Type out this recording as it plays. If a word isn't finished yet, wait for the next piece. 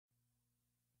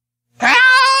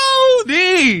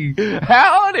Howdy!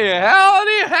 Howdy,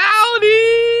 howdy, howdy!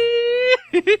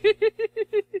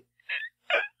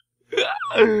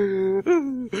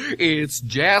 It's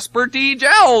Jasper T.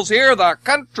 Jowls here, the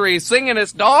country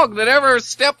singingest dog that ever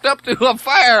stepped up to a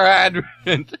fire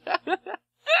hydrant.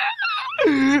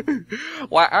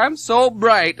 Why, I'm so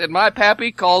bright that my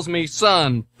pappy calls me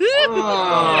son.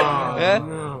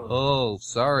 Oh,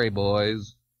 sorry,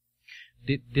 boys.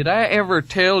 Did I ever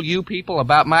tell you people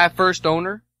about my first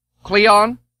owner,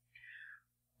 Cleon?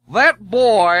 That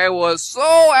boy was so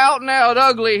out and out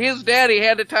ugly, his daddy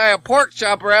had to tie a pork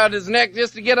chop around his neck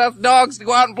just to get us dogs to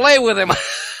go out and play with him.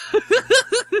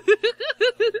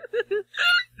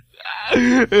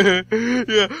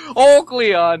 Yeah. Old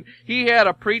Cleon, he had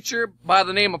a preacher by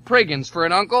the name of Priggins for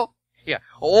an uncle. Yeah,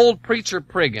 old preacher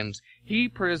Priggins. He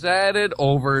presided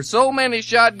over so many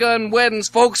shotgun weddings,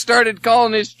 folks started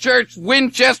calling his church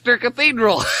Winchester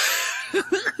Cathedral.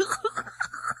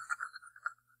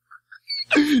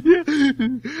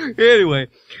 Anyway,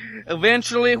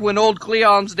 eventually, when old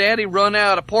Cleon's daddy run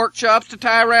out of pork chops to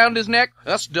tie around his neck,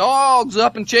 us dogs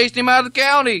up and chased him out of the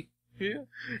county. Yeah.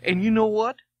 And you know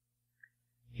what?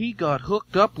 He got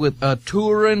hooked up with a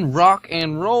touring rock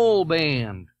and roll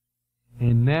band.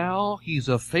 And now he's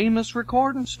a famous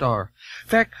recording star. In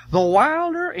fact, the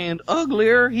wilder and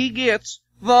uglier he gets,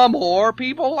 the more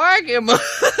people like him.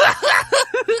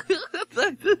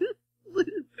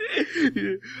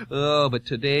 Oh, but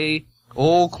today,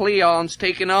 old Cleon's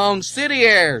taking on city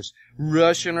airs,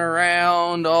 rushing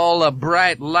around all the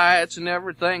bright lights and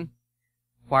everything.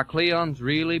 Why, Cleon's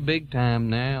really big time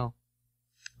now.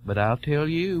 But I'll tell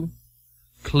you,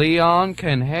 Cleon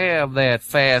can have that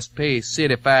fast-paced,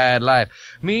 city-fied life.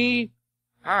 Me,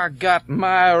 I got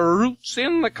my roots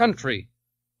in the country.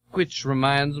 Which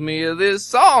reminds me of this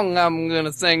song I'm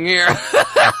gonna sing here.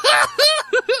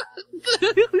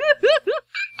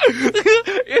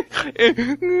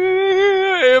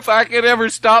 If I could ever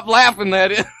stop laughing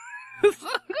at it.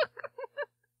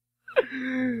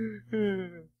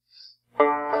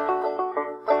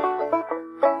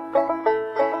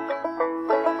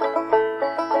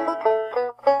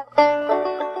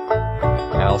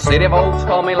 Now, city folks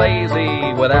call me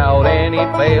lazy without any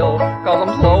fail, 'cause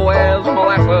I'm slow as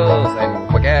molasses and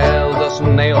quick as a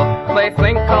snail. They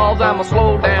think 'cause I'm a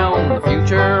slow down, the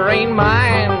future ain't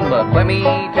mine, but let me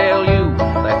tell you,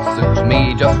 that suits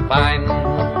me just fine.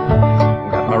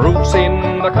 Got my roots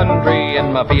in the country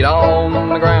and my feet on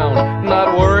the ground,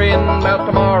 not worrying about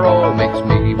tomorrow makes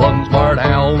me one smart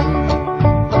hound.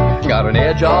 Got an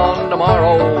edge on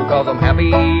tomorrow, 'cause I'm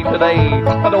happy today.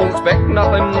 I don't expect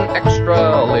nothing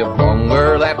extra, live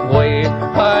longer that way.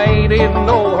 I ain't in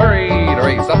no hurry to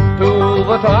race up to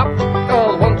the top,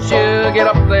 'cause once you get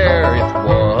up there, it's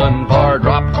one far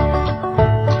drop.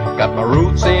 Got my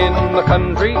roots in the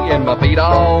country and my feet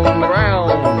on the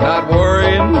ground, not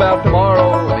worrying about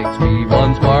tomorrow makes me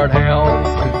one smart hound.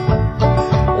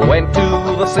 Went to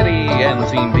the city and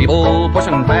seen people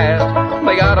pushing fast.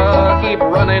 They gotta keep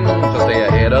running to stay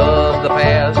ahead of the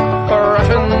past,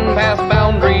 rushing past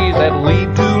boundaries that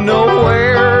lead to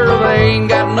nowhere. They ain't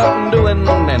got nothing doing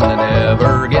and they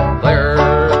never get there.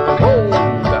 Oh,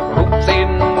 got roots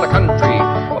in the country,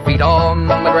 my feet on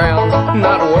the ground,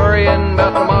 not worrying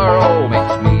about tomorrow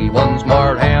makes me one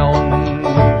smart hound.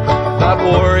 Not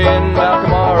worrying about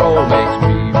tomorrow makes me